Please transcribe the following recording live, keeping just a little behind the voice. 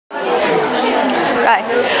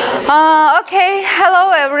Hi. Okay,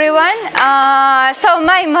 hello everyone. So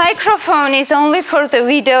my microphone is only for the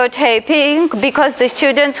videotaping because the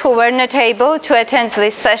students who were not able to attend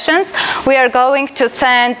these sessions, we are going to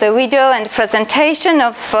send the video and presentation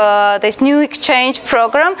of this new exchange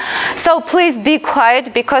program. So please be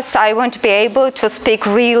quiet because I won't be able to speak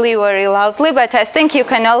really very loudly, but I think you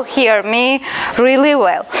can all hear me really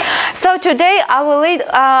well. So today I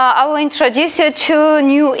will introduce you to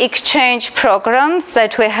new exchange programs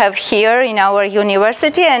that we have here in our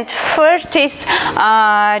university, and first is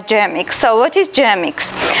GEMx. So what is GEMx?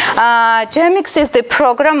 GEMx is the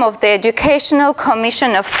program of the Educational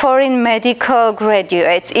Commission of Foreign Medical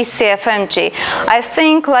Graduates, ECFMG. I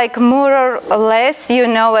think like more or less you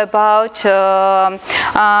know about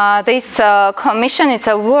this commission. It's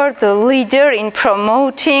a world leader in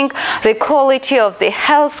promoting the quality of the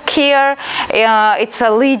healthcare. It's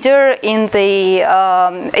a leader in the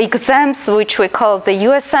exams which we call the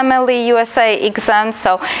USMLE USA exams.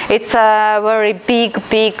 So it's a very big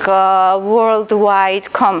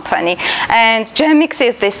worldwide company, and GEMx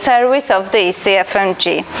is the service of the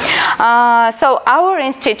ECFMG. So our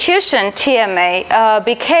institution TMA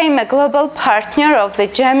became a global partner of the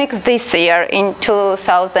GEMx this year in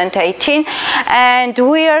 2018, and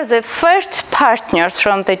we are the first partners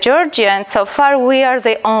from the Georgia, and so far we are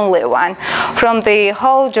the only one from the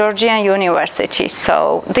whole Georgian university.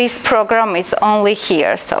 So this program is only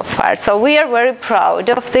here so far. So we are very proud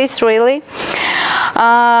of this, really.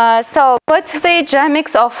 So what the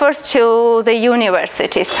GEMx offers to the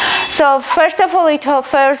universities? So first of all, it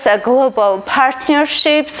offers a global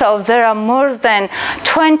partnership. So there are more than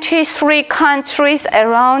 23 countries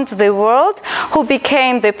around the world who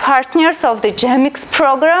became the partners of the GEMx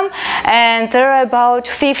program, and there are about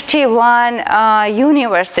 51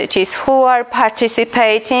 universities who are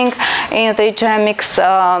participating in the GEMx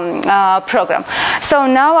program. So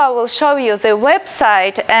now I will show you the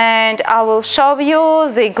website, and I will show you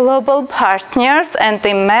the global partners and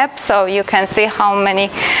the map, so you can see how many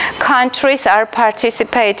countries are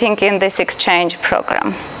participating in this exchange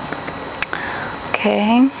program.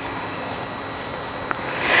 Okay.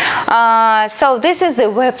 So this is the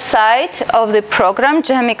website of the program,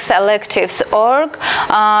 gemxelectives.org.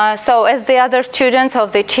 So as the other students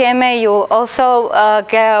of the TMA, you will also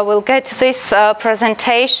will get this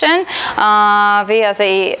presentation via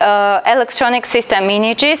the electronic system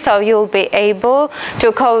images. So you'll be able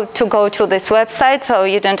to go to this website, so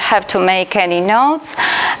you don't have to make any notes.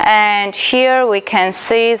 And here we can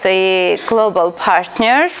see the global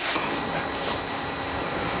partners.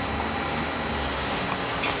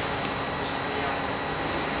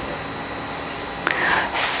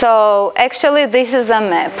 So actually this is a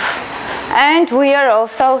map, and we are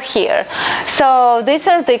also here. So these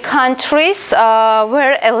are the countries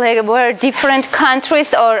where different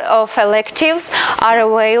countries or of electives are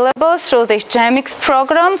available through the GEMx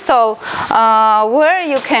program. So where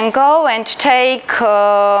you can go and take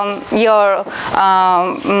your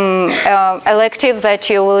electives that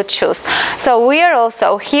you will choose. So we are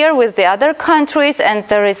also here with the other countries, and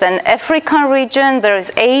there is an African region, there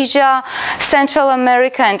is Asia, Central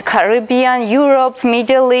America and Caribbean, Europe,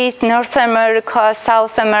 Middle East, North America,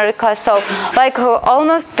 South America. So like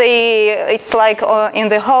almost it's like in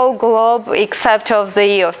the whole globe except of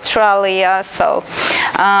the Australia. So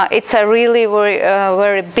it's a really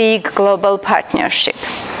very big global partnership.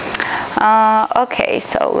 Okay,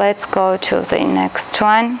 so let's go to the next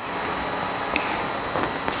one.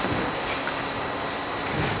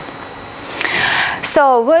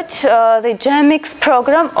 So what the GEMx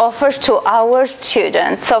program offers to our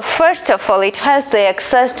students? So first of all, it has the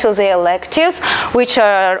access to the electives which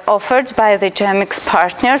are offered by the GEMx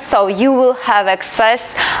partners. So you will have access,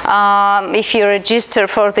 if you register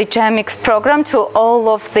for the GEMx program, to all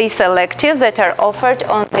of these electives that are offered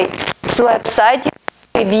on the website.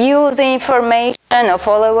 Review the information of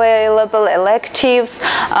all available electives.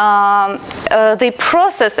 The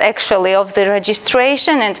process actually of the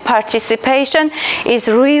registration and participation is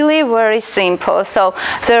really very simple. So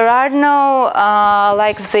there are no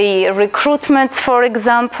like the recruitments, for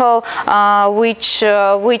example, which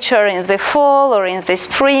are in the fall or in the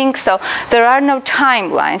spring. So there are no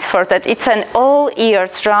timelines for that. It's an all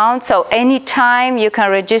years round. So anytime you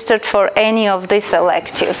can register for any of these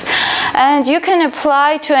electives, and you can apply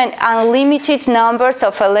to an unlimited numbers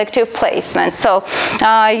of elective placements. So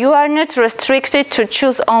you are not restricted restricted to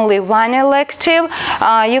choose only one elective.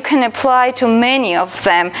 You can apply to many of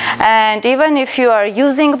them, and even if you are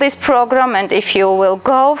using this program and if you will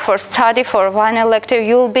go for study for one elective,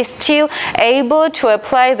 you will be still able to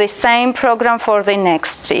apply the same program for the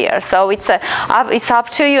next year. So it's up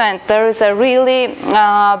to you, and there is a really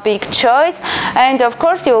big choice. And of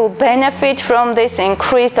course you will benefit from this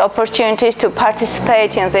increased opportunities to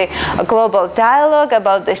participate in the global dialogue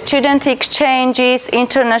about the student exchanges,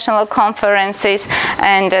 international conferences,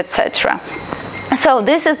 and etc. So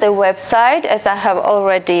this is the website, as I have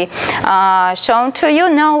already shown to you.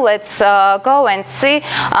 Now let's go and see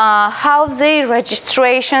how the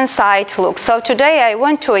registration site looks. So today I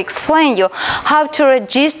want to explain you how to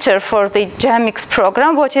register for the GEMx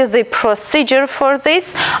program, what is the procedure for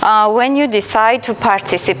this when you decide to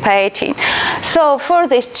participate in. So for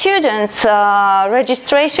the students,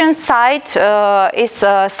 registration site is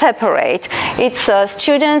separate. It's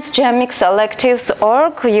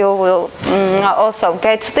studentsgemxelectives.org. You will also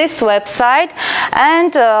get this website,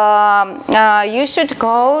 and you should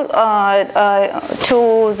go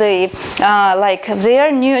to the like they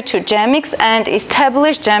are new to GEMx and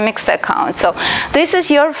establish GEMx account. So this is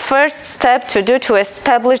your first step to do to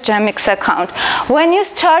establish GEMx account. When you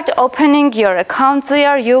start opening your account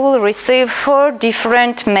there, you will receive 4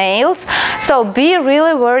 different mails. So be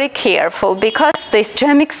really very careful, because this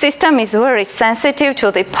GEMx system is very sensitive to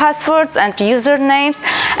the passwords and usernames,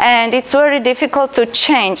 and it's very difficult to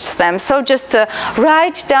change them. So just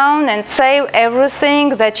write down and save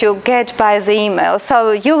everything that you get by the email.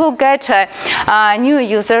 So you will get a new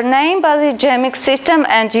username by the GEMx system,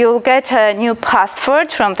 and you'll get a new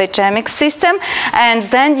password from the GEMx system, and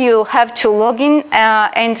then you have to log in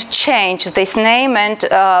and change this name and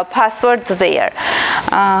passwords there.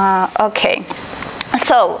 Okay.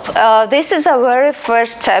 So this is a very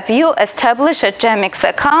first step. You establish a GEMx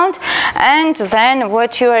account, and then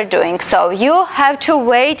what you are doing. So you have to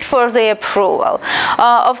wait for the approval.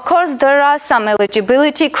 Of course, there are some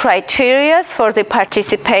eligibility criteria for the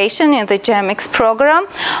participation in the GEMx program.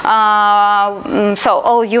 So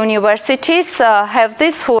all universities have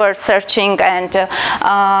this, who are searching and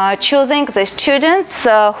choosing the students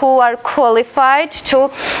who are qualified to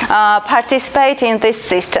participate in this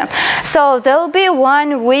system. So there will be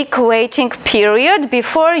 1 week waiting period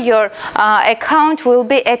before your account will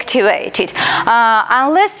be activated.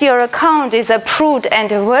 Unless your account is approved and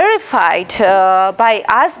verified by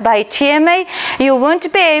us, by TMA, you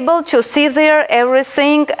won't be able to see there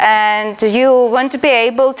everything, and you won't be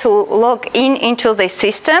able to log in into the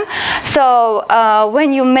system. So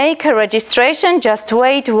when you make a registration, just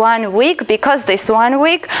wait 1 week, because this 1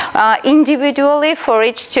 week individually for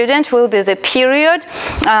each student will be the period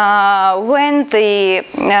when the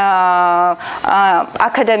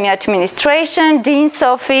Academy Administration, Dean's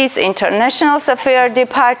Office, International Affairs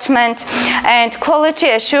Department, and Quality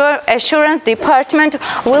Assurance Department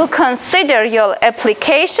will consider your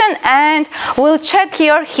application and will check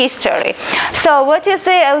your history. So what is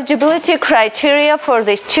the eligibility criteria for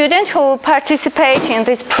the student who will participate in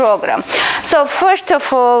this program? So first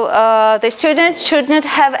of all, the student should not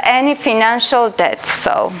have any financial debts.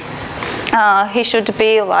 So he should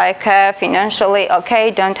be like financially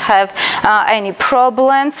okay, don't have any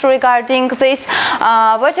problems regarding this.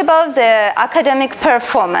 What about the academic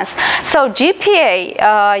performance? So GPA,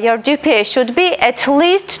 your GPA should be at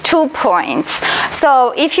least 2 points.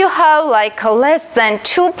 So if you have like less than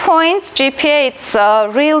 2 points GPA, it's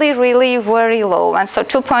really very low, and so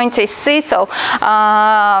 2 points is C. So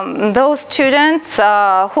those students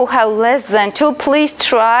who have less than 2, please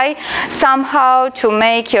try somehow to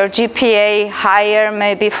make your GPA higher,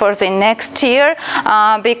 maybe for the next year,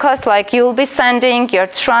 because like you'll be sending your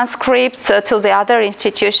transcripts to the other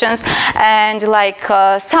institutions, and like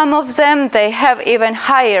some of them, they have even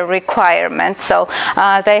higher requirements. So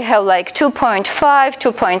they have like 2.5,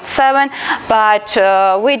 2.7, but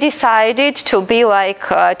we decided to be like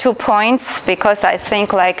 2 points, because I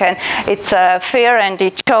think like it's fair and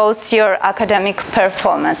it shows your academic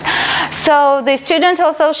performance. So the student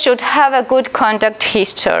also should have a good conduct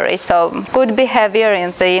history, so good behavior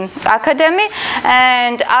in the academy,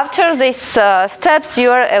 and after these steps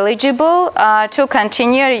you are eligible to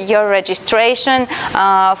continue your registration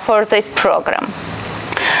for this program.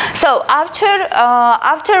 So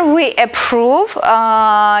after we approve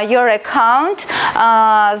your account,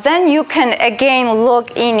 then you can again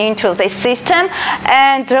log into the system,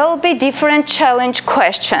 and there will be different challenge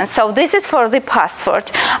questions. So this is for the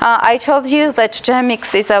password. I told you that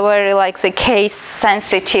GEMx is a very the case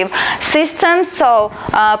sensitive system, so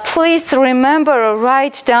please remember or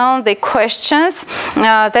write down the questions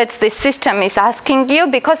that the system is asking you,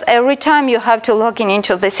 because every time you have to log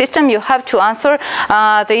into the system, you have to answer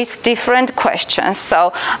these different questions.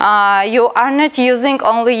 So you are not using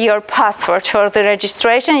only your password for the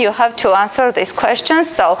registration, you have to answer these questions.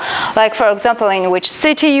 So like for example, in which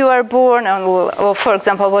city you are born, or for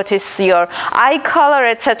example, what is your eye color,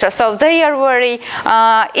 etc. So they are very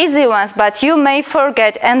easy ones, but you may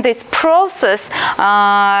forget, and this process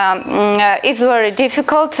is very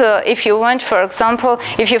difficult if you want, for example,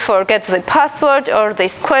 if you forget the password or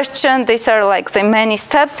this question. These are like the many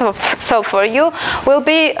steps, so for you will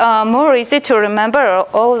be more easy to remember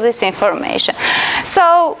all this information.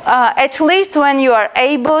 So at least when you are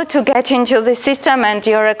able to get into the system and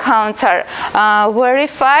your accounts are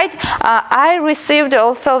verified, I received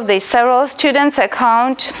also the several students'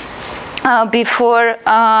 account before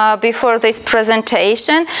this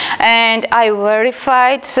presentation, and I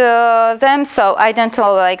verified them. So I don't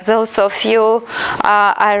know, like those of you,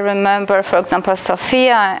 I remember, for example,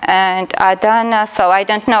 Sophia and Adana. So I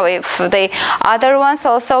don't know if the other ones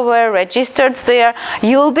also were registered there.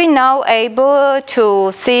 You'll be now able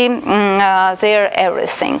to see their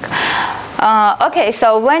everything. Okay,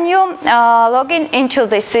 so when you log into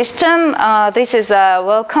the system, this is a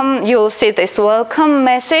welcome. You'll see this welcome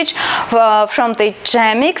message from the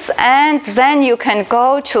GEMx, and then you can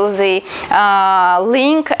go to the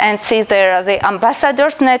link and see there the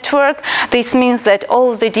ambassadors network. This means that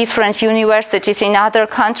all the different universities in other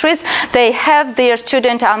countries, they have their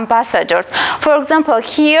student ambassadors. For example,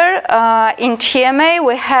 here in TMA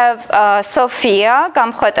we have Sofia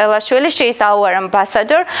Gamkhotelashvili. She is our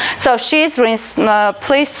ambassador. So she's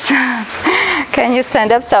please can you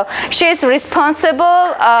stand up? So she is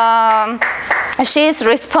responsible. She is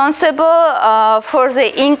responsible for the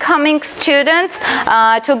incoming students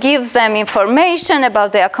to give them information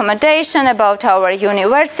about the accommodation, about our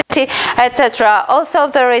university, etc. Also,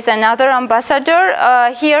 there is another ambassador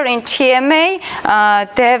here in TMA,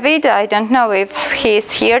 David. I don't know if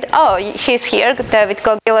he's here. Oh, he's here, David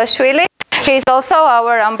Gogilashvili. He's also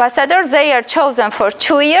our ambassador. They are chosen for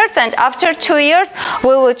 2 years, and after 2 years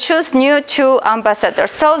we will choose new 2 ambassadors.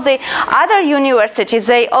 So the other universities,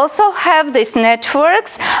 they also have these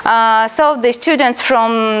networks. So the students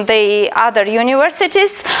from the other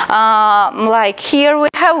universities, like here we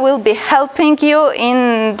have, will be helping you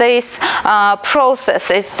in this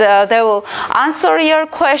processes. They will answer your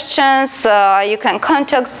questions. You can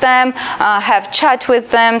contact them, have chat with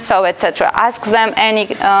them, so etc. Ask them any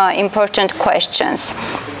important questions.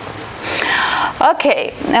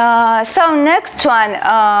 Okay, so next one,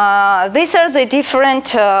 these are the different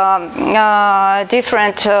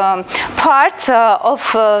parts of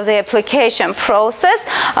the application process.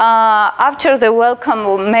 After the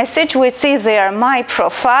welcome message, we see there my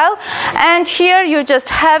profile, and here you just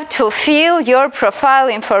have to fill your profile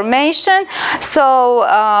information. So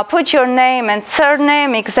put your name and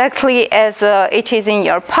surname exactly as it is in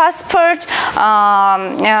your passport.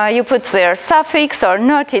 You put their suffix or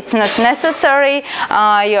not, it's not necessary.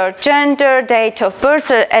 Your gender, date of birth,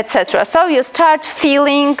 etc. So you start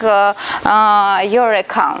filling your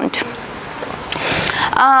account.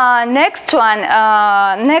 Next one,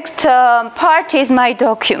 next part is my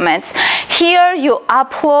documents. Here you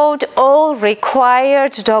upload all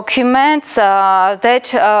required documents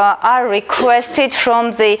that are requested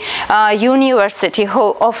from the university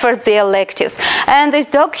who offers the electives. And these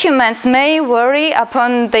documents may vary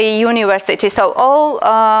upon the university. So all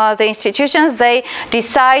the institutions, they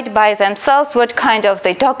decide by themselves what kind of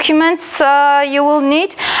the documents you will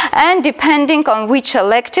need, and depending on which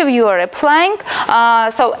elective you are applying,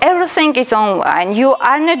 so everything is online. You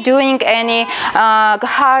are not doing any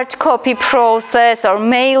hard copy process or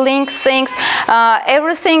mailing things.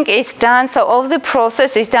 Everything is done, so all the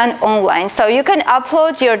process is done online. So you can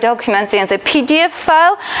upload your documents in the PDF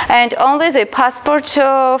file, and only the passport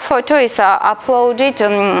photo is uploaded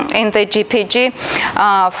in the GPG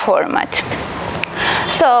format.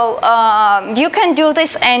 So you can do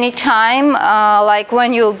this anytime, like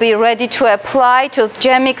when you'll be ready to apply to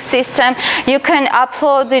GEMx system. You can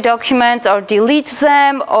upload the documents or delete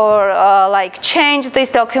them or like change these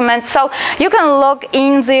documents. So you can log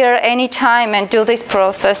in there anytime and do this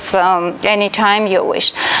process anytime you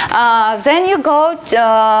wish. Then you go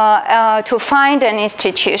to find an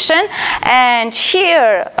institution, and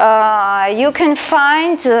here you can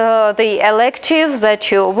find the electives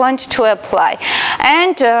that you want to apply.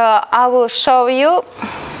 And I will show you.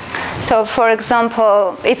 So, for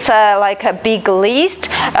example, it's like a big list.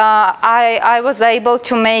 I was able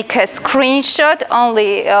to make a screenshot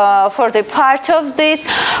only for the part of this.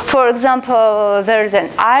 For example, there's an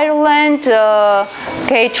Ireland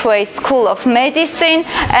Gateway School of Medicine,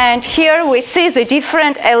 and here we see the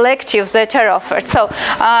different electives that are offered. So,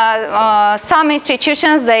 some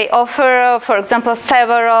institutions, they offer, for example,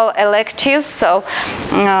 several electives. So,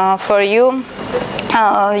 for you,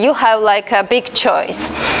 you have like a big choice.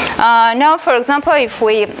 Now, for example, if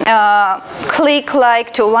we click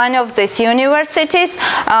like to one of these universities,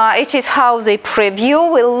 it is how the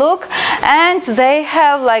preview will look, and they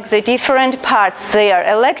have like the different parts there: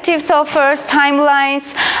 electives offers, timelines,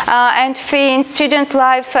 and fee in student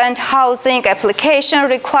life and housing, application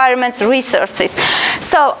requirements, resources.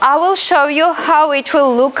 So I will show you how it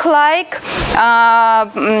will look like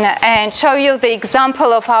and show you the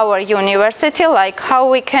example of our university, like how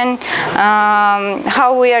we can,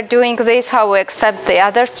 how we are doing this, how we accept the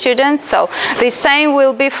other students. So the same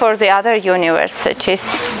will be for the other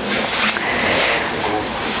universities.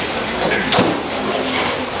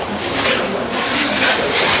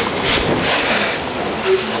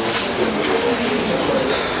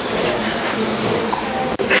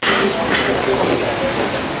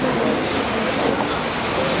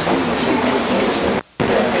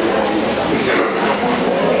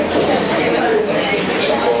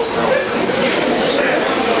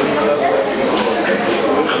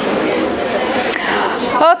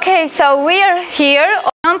 Okay, so we are here.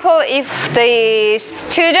 For example, if the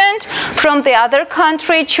student from the other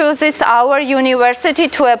country chooses our university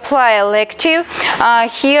to apply elective,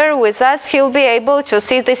 here with us, he'll be able to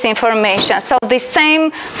see this information. So the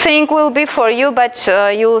same thing will be for you, but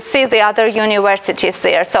you'll see the other universities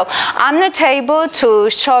there. So I'm not able to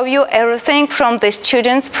show you everything from the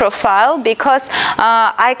student's profile because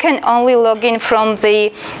I can only log in from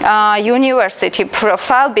the university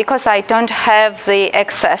profile because I don't have the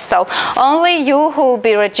access. So only you who will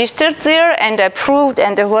be registered there and approved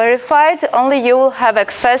and verified, only you will have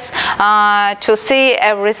access to see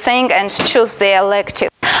everything and choose the elective.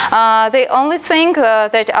 The only thing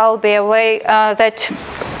that I'll be away that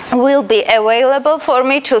will be available for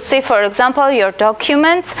me to see, for example, your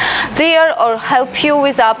documents there or help you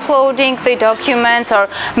with uploading the documents or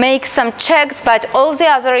make some checks, but all the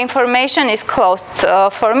other information is closed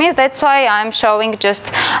for me. That's why I'm showing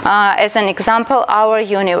just as an example our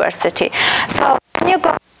university. So when you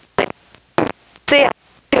go to the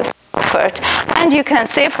offered, and you can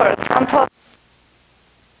see, for example,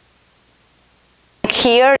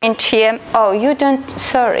 here in TM, oh, you don't,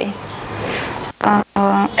 sorry. 11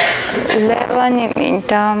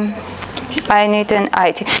 I need an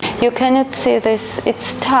ID. You cannot see this, it's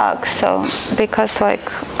stuck, so because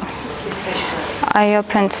like I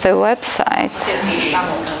opened the website.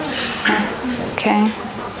 Okay.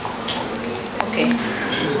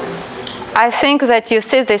 I think that you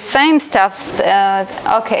see the same stuff.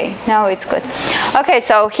 Okay, now it's good. Okay,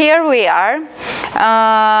 so here we are.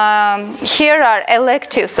 Here are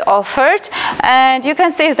electives offered, and you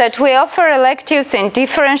can see that we offer electives in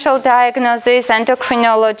differential diagnosis,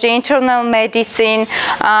 endocrinology, internal medicine.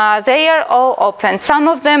 They are all open. Some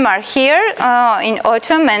of them are here in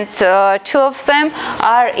autumn, and 2 of them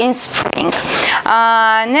are in spring.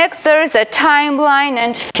 Next, there is a timeline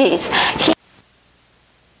and fees.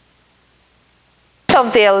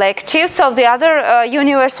 Of the electives of the other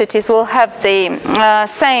universities will have the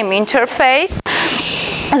same interface.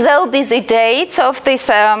 There will be the dates of these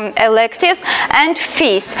electives and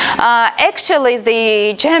fees. Actually,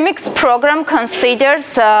 the GEMx program considers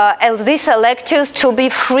these electives to be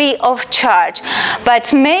free of charge.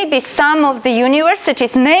 But maybe some of the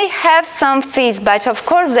universities may have some fees, but of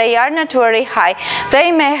course they are not very high.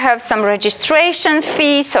 They may have some registration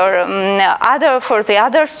fees or for the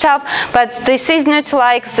other stuff, but this is not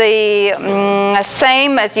like the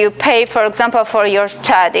same as you pay, for example, for your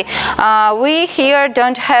study. We here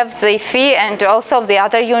don't have the fee, and also the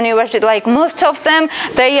other universities, like most of them,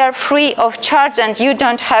 they are free of charge and you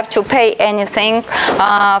don't have to pay anything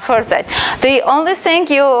for that. The only thing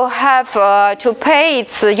you have to pay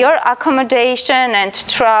is your accommodation and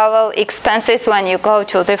travel expenses when you go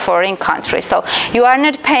to the foreign country. So you are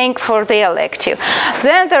not paying for the elective.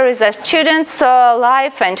 Then there is a student's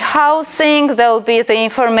life and housing. There will be the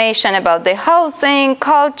information about the housing,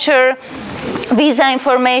 culture, visa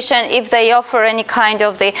information, if they offer any kind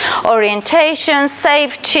of the orientation,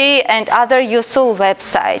 safety, and other useful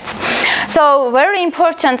websites. So very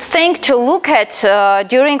important thing to look at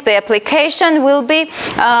during the application will be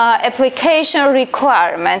application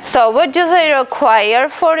requirements. So what do they require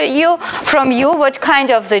from you? What kind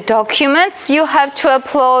of the documents you have to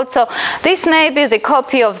upload? So this may be the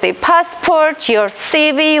copy of the passport, your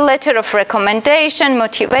CV, letter of recommendation,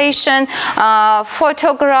 motivation,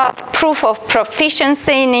 photograph, proof of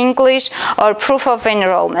proficiency in English, or proof of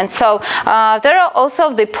enrollment. So there are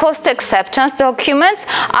also the post-acceptance documents.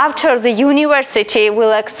 After the university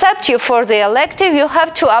will accept you for the elective, you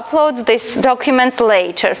have to upload these documents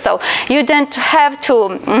later. So you don't have to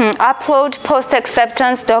upload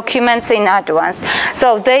post-acceptance documents in advance.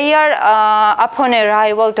 So they are upon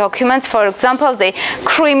arrival documents, for example, the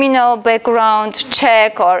criminal background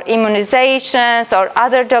check or immunizations or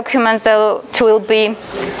other documents that will be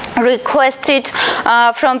requested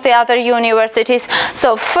from the other universities.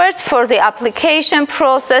 So first, for the application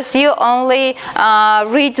process, you only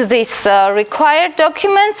read these required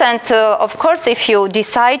documents, and of course, if you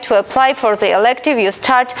decide to apply for the elective, you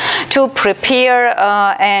start to prepare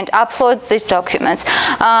and upload these documents.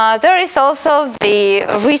 There is also the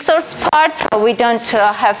resource part. So we don't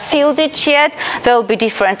have filled it yet. There will be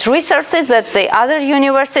different resources that the other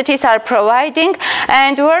universities are providing,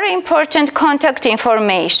 and very important contact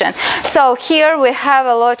information. So here we have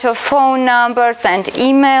a lot of phone numbers and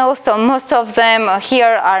emails. So most of them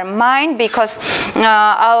here are mine, because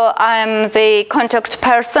I'm the contact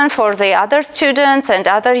person for the other students and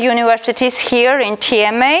other universities here in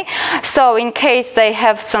TMA. So in case they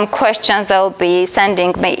have some questions, they'll be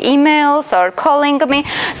sending me emails or calling me.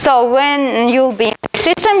 So when you'll be in the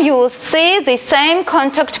system, you will see the same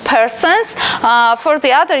contact persons for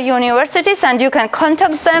the other universities, and you can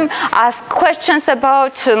contact them, ask questions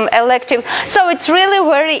about elective. So it's really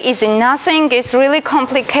very easy. Nothing is really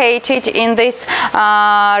complicated in this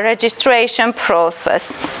registration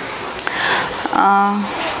process.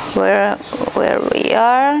 Where we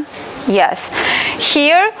are? Yes,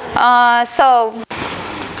 here.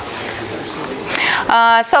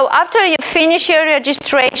 So after you finish your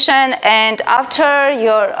registration and after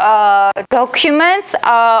your documents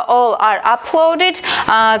all are uploaded,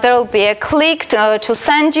 there will be a click to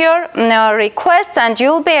send your request, and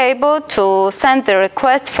you'll be able to send the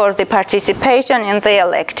request for the participation in the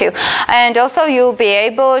elective. And also you'll be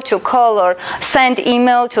able to call or send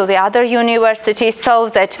email to the other universities, so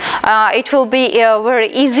that it will be very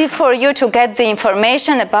easy for you to get the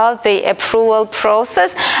information about the approval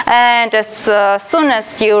process. And as soon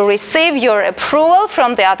as you receive your approval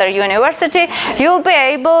from the other university, you'll be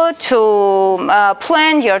able to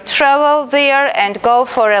plan your travel there and go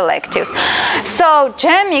for electives. So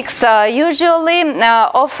GEMx usually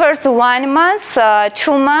offers 1 month,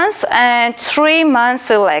 2 months, and 3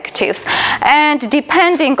 months electives. And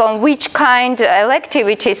depending on which kind of elective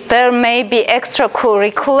it is, there may be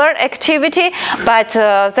extracurricular activity, but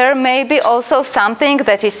there may be also something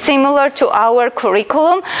that is similar to our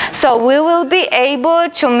curriculum. So we will be able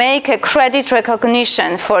to make a credit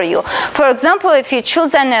recognition for you. For example, if you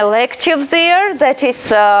choose an elective there that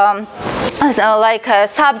is like a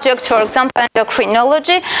subject, for example,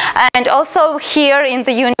 endocrinology, and also here in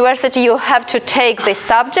the university you have to take this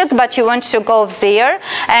subject, but you want to go there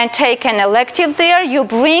and take an elective there, you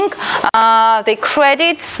bring the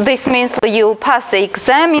credits. This means you pass the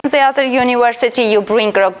exam in the other university, you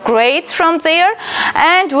bring grades from there,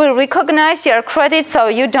 and we recognize your credits, so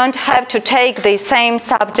you don't have to take the same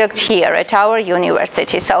subject here at our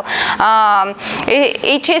university. So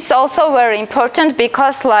it is also very important,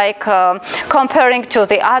 because like comparing to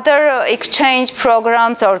the other exchange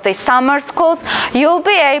programs or the summer schools, you'll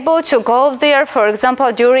be able to go there, for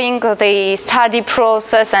example, during the study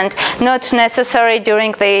process and not necessarily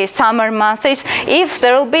during the summer months, if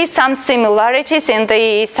there will be some similarities in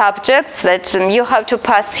the subjects that you have to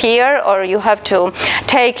pass here or you have to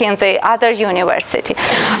take in the other university.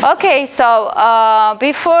 Okay, so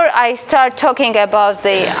before I start talking about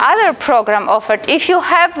the other program offered, if you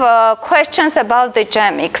have questions about the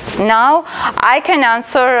GEMx, now I can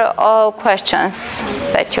answer all questions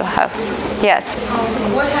that you have. Yes?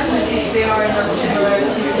 What happens if there are not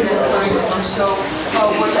similarities in the curriculum? So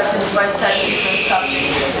what happens by studying different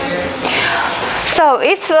subjects? So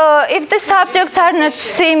if the subjects are not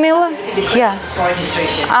similar, yeah.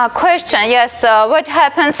 Question, yes. What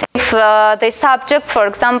happens if the subjects, for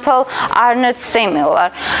example, are not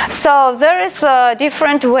similar? So there is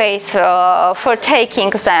different ways for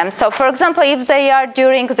taking them. So for example, if they are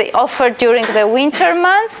offered during the winter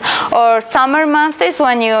months or summer months,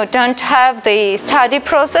 when you don't have the study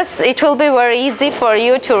process, it will be very easy for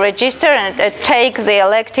you to register and take the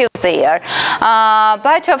electives there.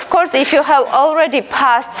 But of course, if you have already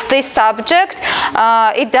passed this subject,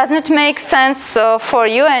 it doesn't make sense for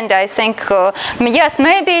you, and I think yes,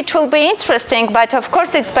 maybe it will be interesting, but of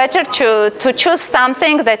course it's better to choose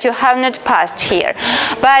something that you have not passed here.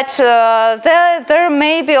 But there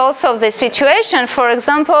may be also the situation, for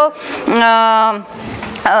example,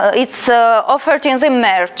 it's offered in the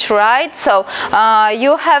MERT, right? So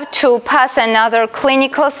you have to pass another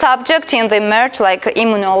clinical subject in the MERT, like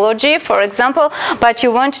immunology, for example, but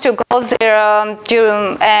you want to go there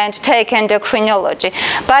and take endocrinology.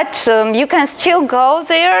 But you can still go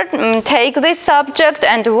there, take this subject,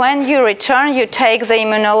 and when you return, you take the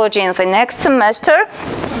immunology in the next semester.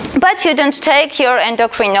 But you don't take your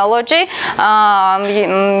endocrinology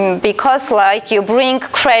because you bring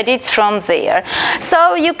credits from there.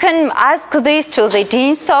 So you can ask this to the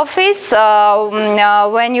dean's office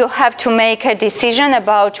when you have to make a decision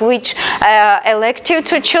about which elective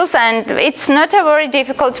to choose, and it's not a very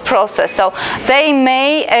difficult process. So they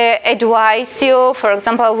may advise you, for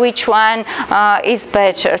example, which one is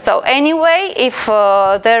better. So anyway, if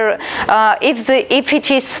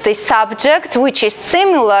it is the subject which is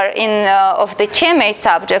similar of the TMA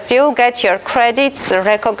subjects, you'll get your credits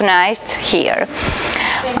recognized here.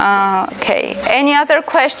 Okay, any other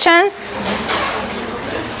questions?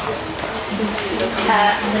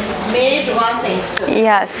 May I add one thing, sir?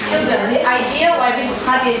 Yes. The idea why Mrs.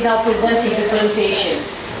 Hadi is now presenting this presentation,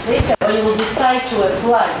 later when you will decide to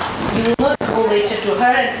apply, you will not go later to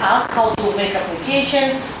her and ask how to make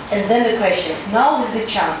application and then the questions. Now is the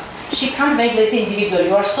chance. She can't make later individual.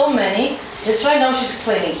 You are so many. That's why now she's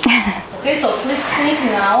cleaning. Okay, so please think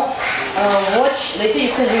now, watch, later you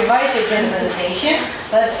can revise again the presentation,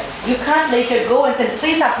 but you can't later go and say,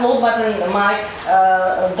 please upload my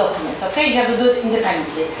documents, okay? You have to do it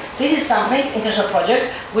independently. This is something, international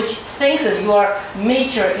project, which thinks that you are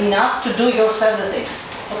mature enough to do yourself the things.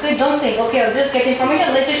 Okay, don't think, okay, I'll just get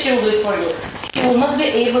information, later she will do it for you. She will not be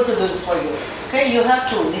able to do this for you. Okay, you have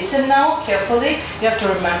to listen now carefully, you have to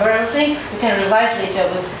remember everything, you can revise later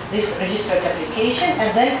with this registered application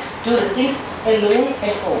and then do the things alone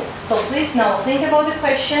at home. So please now think about the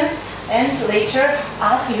questions and later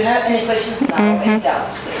ask if you have any questions now, any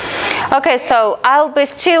doubts, please. Okay, so I'll be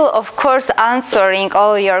still, of course, answering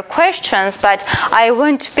all your questions, but I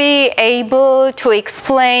won't be able to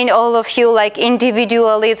explain all of you like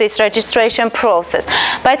individually this registration process.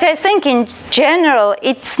 But I think in general,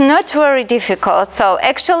 it's not very difficult. So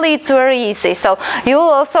actually, it's very easy. So you'll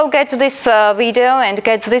also get this video and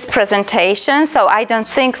get this presentation. So I don't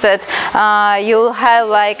think that you'll have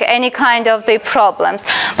like any kind of the problems.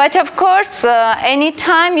 But of course,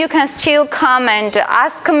 anytime you can still come and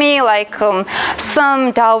ask me like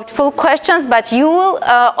some doubtful questions, but you will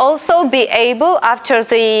also be able, after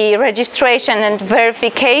the registration and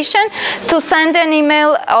verification, to send an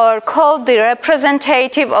email or call the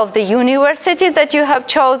representative of the university that you have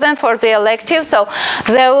chosen for the elective, so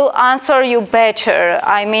they will answer you better,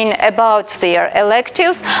 I mean, about their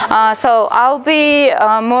electives. So I'll be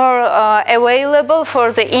more available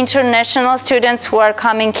for the international students who are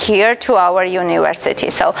coming here to our university.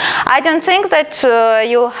 So I don't think that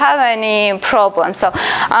you'll have any problem. So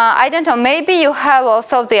I don't know, maybe you have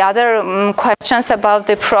also the other questions about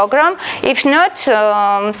the program. If not,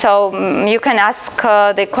 so you can ask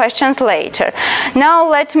the questions later. Now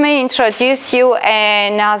let me introduce you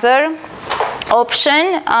another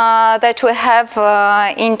option that we have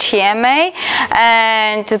in TMA,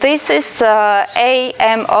 and this is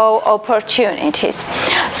AMO opportunities.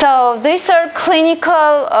 So these are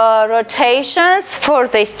clinical rotations for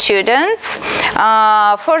the students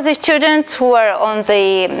who are on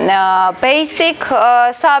the basic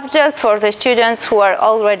subjects, for the students who are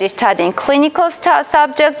already studying clinical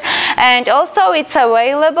subjects, and also it's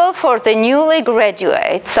available for the newly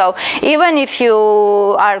graduates. So even if you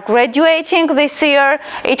are graduating this year,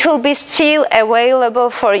 it will be still available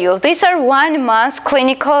for you. These are 1 month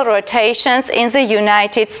clinical rotations in the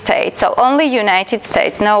United States, so only United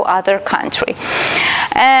States, no other country.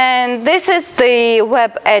 And this is the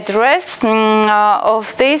web address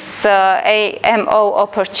of this AMO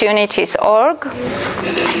opportunities.org.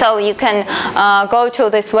 So you can go to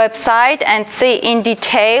this website and see in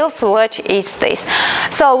details what is this.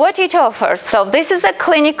 So what it offers. So this is a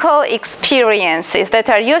clinical experiences that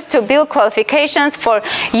are used to build qualifications for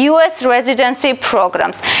U.S. residency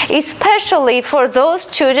programs, especially for those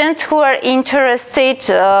students who are interested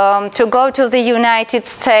to go to the United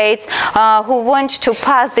States, who want to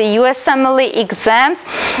pass the USMLE exams.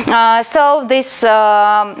 So this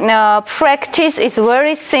practice is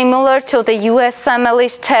very similar to the USMLE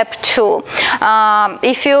Step 2.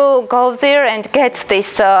 If you go there and get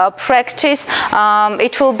this practice,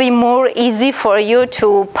 it will be more easy for you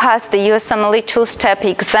to pass the USMLE two-step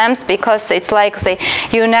exams because it's like the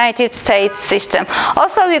United States system.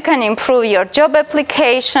 Also, you can improve your job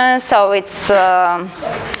application, so it's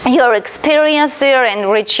your experience there,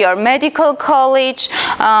 enrich your medical college,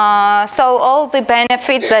 so all the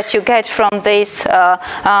benefits that you get from these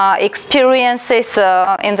experiences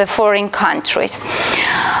in the foreign countries.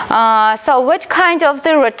 So what kind of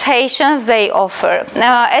the rotations they offer?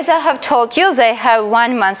 As I have told you, they have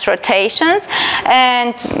 1 month rotations,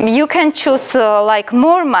 and you can choose like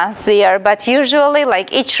more months there, but usually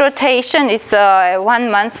like each rotation is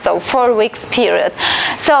 1 month, so 4 weeks period.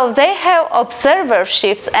 So they have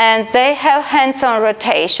observerships and they have hands-on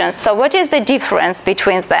rotations. So what is the difference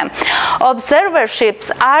between them?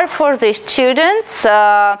 Observerships are for the students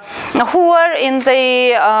who are in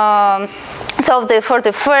the for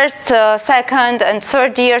the first, second, and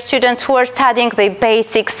third year students who are studying the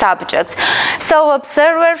basic subjects. So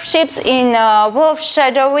observerships involve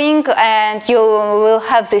shadowing, and you will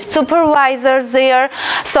have the supervisors there.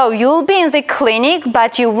 So you'll be in the clinic,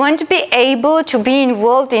 but you won't be able to be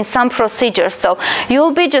involved in some procedures. So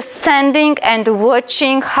you'll be just standing and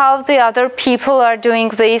watching how the other people are doing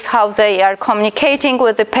this, how they are communicating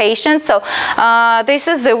with the patient. So this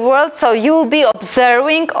is the world. So you'll be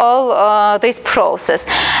observing all this process.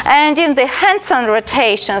 And in the hands-on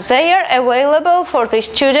rotations, they are available for the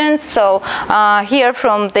students. So here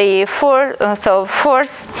from the fourth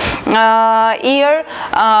year,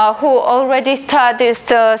 who already started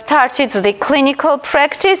the clinical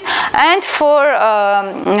practice, and for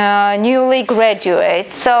newly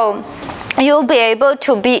graduates. So you'll be able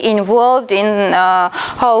to be involved in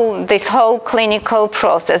this whole clinical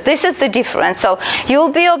process. This is the difference. So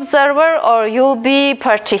you'll be observer or you'll be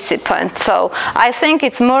participant. So I think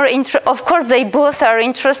it's more of course they both are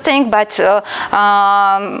interesting, but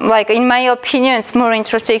like in my opinion, it's more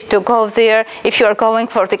interesting to go there if you are going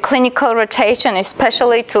for the clinical rotation,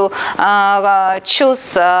 especially to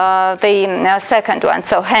choose the second one,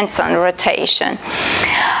 so hands-on rotation.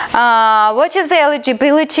 What is the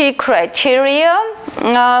eligibility criteria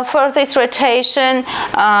for this rotation?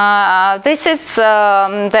 This is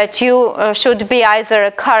that you should be either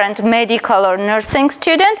a current medical or nursing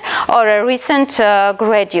student or a recent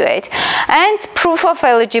graduate. And proof of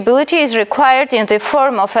eligibility is required in the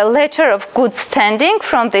form of a letter of good standing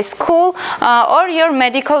from the school or your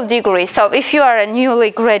medical degree. So if you are a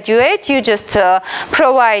newly graduate, you just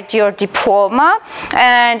provide your diploma,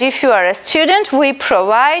 and if you are a student, we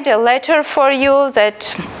provide a letter for you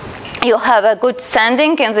that you have a good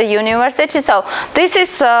standing in the university. So this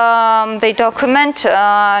is the document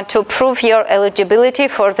to prove your eligibility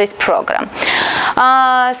for this program.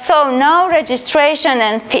 So now registration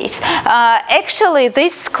and fees. Actually,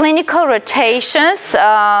 these clinical rotations, they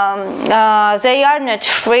are not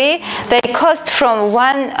free. They cost from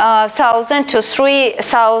 1,000 to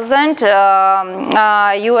 3,000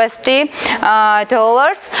 USD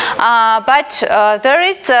dollars. But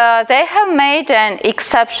they have made an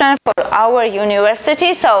exception for our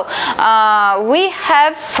university. So we'll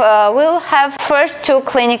have first 2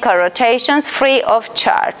 clinical rotations free of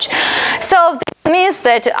charge. So this means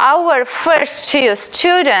that our first 2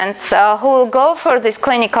 students who will go for these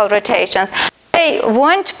clinical rotations, they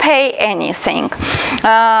won't pay anything,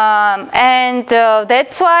 and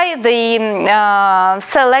that's why the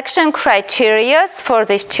selection criteria for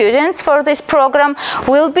the students for this program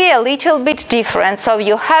will be a little bit different. So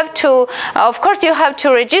you have to, of course, you have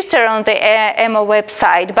to register on the AMO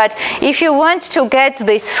website, but if you want to get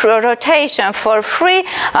this rotation for free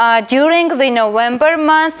during the November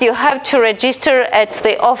month, you have to register at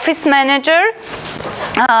the office manager.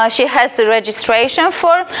 She has the registration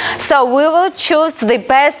form. So we will choose the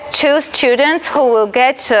best 2 students who will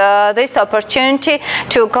get this opportunity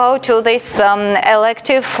to go to this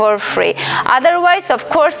elective for free. Otherwise, of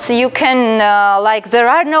course, you can there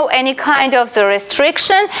are no any kind of the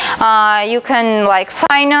restriction. You can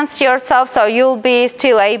finance yourself, so you'll be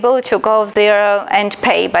still able to go there and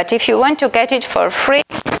pay. But if you want to get it for free,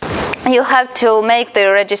 you have to make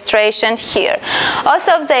the registration here.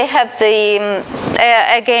 Also, they have the,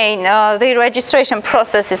 again, the registration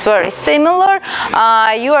process is very similar.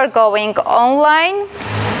 You are going online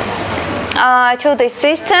to the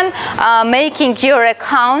system, making your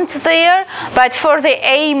account there, but for the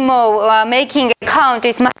AMO, making account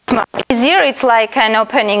is much more easier. It's like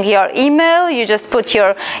opening your email. You just put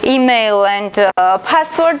your email and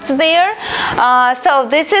passwords there. So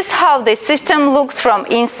this is how the system looks from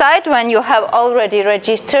inside when you have already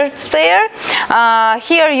registered there.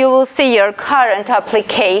 Here you will see your current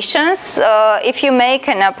applications if you make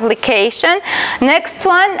an application. Next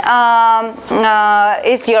one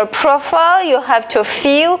is your profile. You have to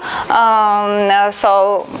fill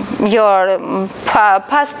so your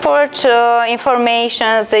passport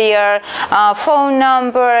information, their phone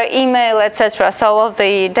number, email, etc. So all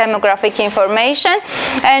the demographic information,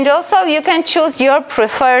 and also you can choose your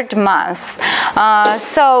preferred month.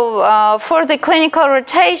 For the clinical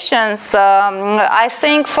rotations, I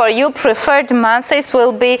think for you preferred months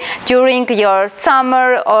will be during your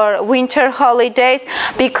summer or winter holidays,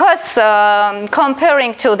 because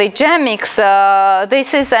comparing to the GEMx,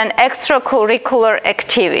 this is an extracurricular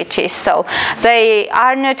activity, so they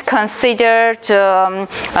are not considered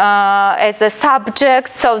as a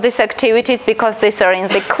subject of these activities, because these are in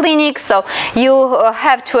the clinic. So you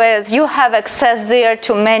have access there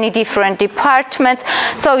to many different departments.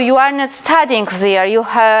 So you are not studying there; you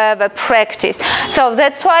have a practice. So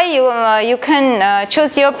that's why you can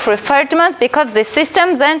choose your preferred months, because the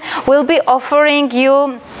system then will be offering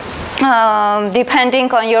you,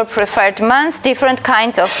 depending on your preferred months, different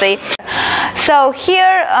kinds of the. So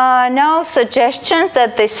here now suggestions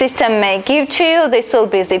that the system may give to you. This will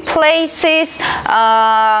be the places,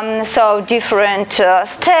 so different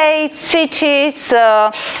states, cities,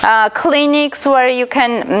 clinics where you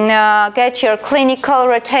can get your clinical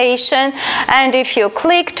rotation, and if you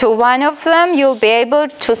click to one of them, you'll be able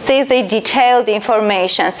to see the detailed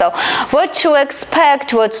information. So what to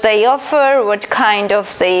expect, what they offer, what kind of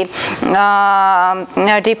the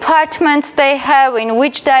departments they have, in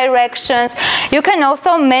which directions. You can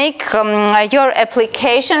also make your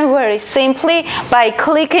application very simply by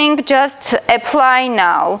clicking just apply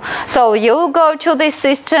now. So you'll go to the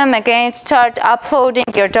system again, start uploading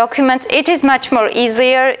your documents. It is much more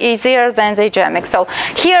easier than the GEMx. So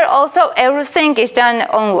here also everything is done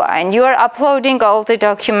online. You are uploading all the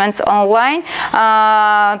documents online.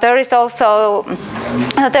 There is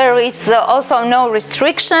also no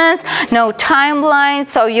restrictions, no timeline,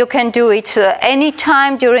 so you can do it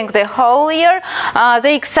anytime during the whole year.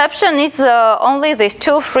 The exception is only these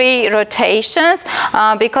 2 free rotations,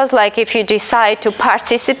 because like if you decide to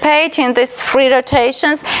participate in these free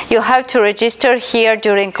rotations, you have to register here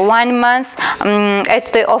during 1 month at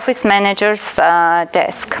the office manager's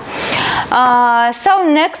desk. So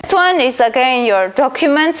next one is again your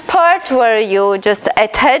documents part, where you just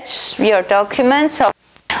attach your documents. So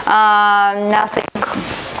nothing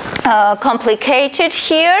complicated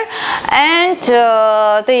here, and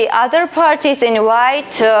the other part is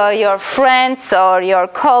invite your friends or your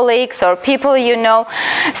colleagues or people you know.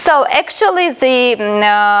 So actually the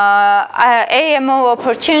AMO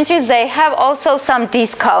opportunities, they have also some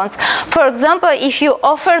discounts. For example, if you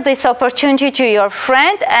offer this opportunity to your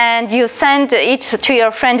friend and you send it to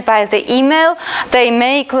your friend by the email, they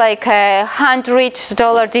make like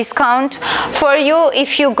 $100 discount for you.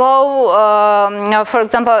 If you go, for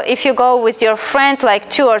example, if you go with your friend, like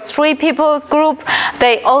 2 or 3 people's group,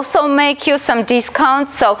 they also make you some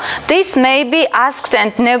discounts. So this may be asked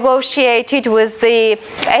and negotiated with the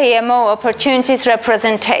AMO opportunities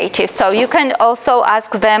representative. So you can also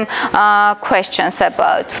ask them questions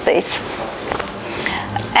about this.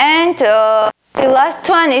 And the last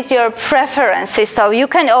one is your preferences. So you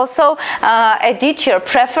can also edit your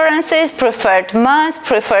preferences, preferred months,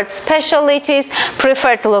 preferred specialties,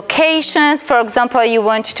 preferred locations. For example, you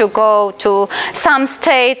want to go to some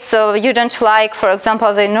states, so you don't like, for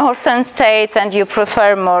example, the northern states and you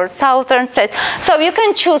prefer more southern states. So you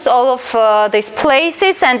can choose all of these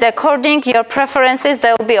places, and according to your preferences,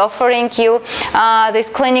 they will be offering you these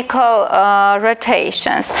clinical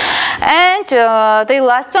rotations. And the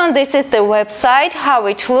last one, this is the website, how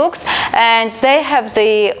it looks, and they have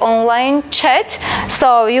the online chat,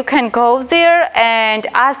 so you can go there and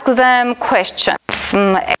ask them questions.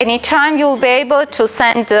 anytime you'll be able to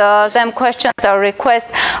send them questions or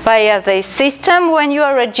requests via the system when you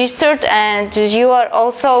are registered, and you are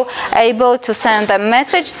also able to send a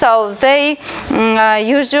message. So they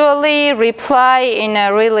usually reply in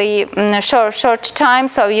a really short time,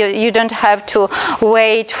 so you don't have to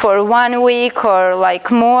wait for 1 week or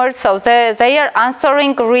like more. So they are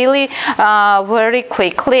answering really very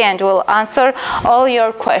quickly and will answer all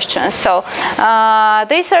your questions. So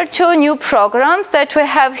these are two new programs that we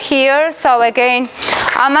have here. So again,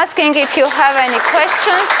 I'm asking if you have any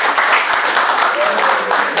questions.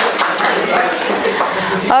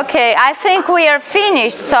 Okay, I think we are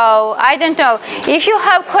finished, so I don't know. If you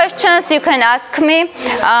have questions, you can ask me.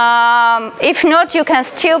 If not, you can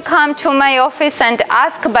still come to my office and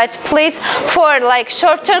ask, but please, for like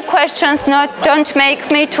shorter questions, don't make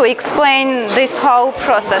me to explain this whole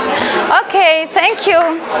process. Okay, thank you.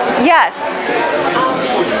 Yes?